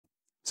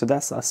So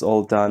that's us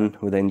all done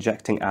with the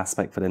injecting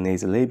aspect for the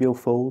nasolabial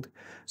fold.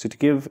 So to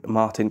give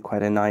Martin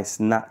quite a nice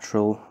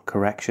natural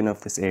correction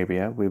of this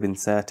area, we've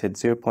inserted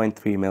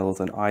 0.3 mils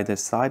on either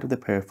side of the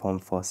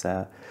piriform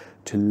fossa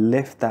to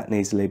lift that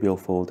nasolabial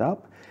fold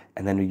up,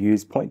 and then we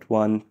use 0.1,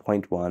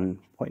 0.1,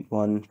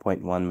 0.1,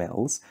 0.1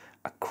 mils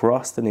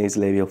across the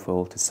nasolabial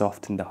fold to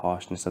soften the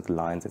harshness of the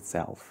lines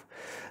itself.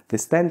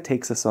 This then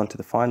takes us on to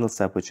the final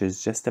step, which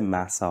is just a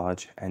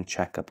massage and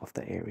checkup of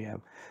the area.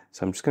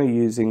 So I'm just going to be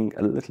using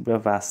a little bit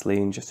of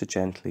Vaseline just to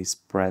gently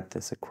spread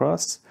this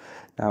across.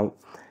 Now,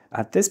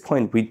 at this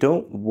point, we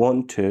don't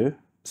want to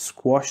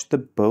squash the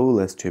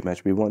bolus too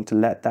much. We want to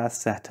let that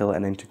settle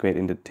and integrate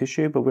into the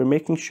tissue, but we're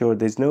making sure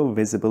there's no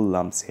visible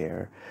lumps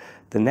here.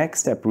 The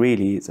next step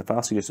really is, if I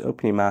ask you just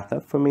open your mouth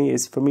up for me,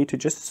 is for me to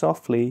just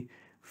softly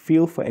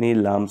feel for any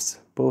lumps,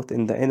 both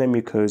in the inner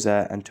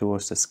mucosa and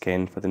towards the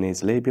skin for the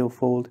nasolabial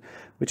fold,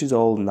 which is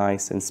all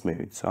nice and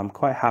smooth. So I'm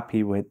quite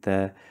happy with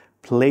the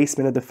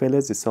placement of the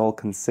fillers. It's all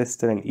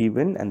consistent and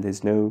even, and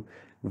there's no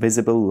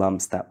visible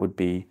lumps that would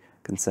be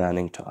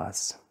concerning to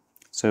us.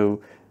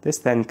 So this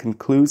then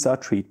concludes our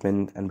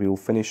treatment, and we will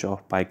finish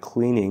off by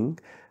cleaning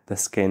the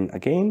skin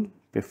again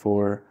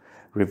before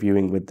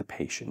reviewing with the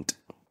patient.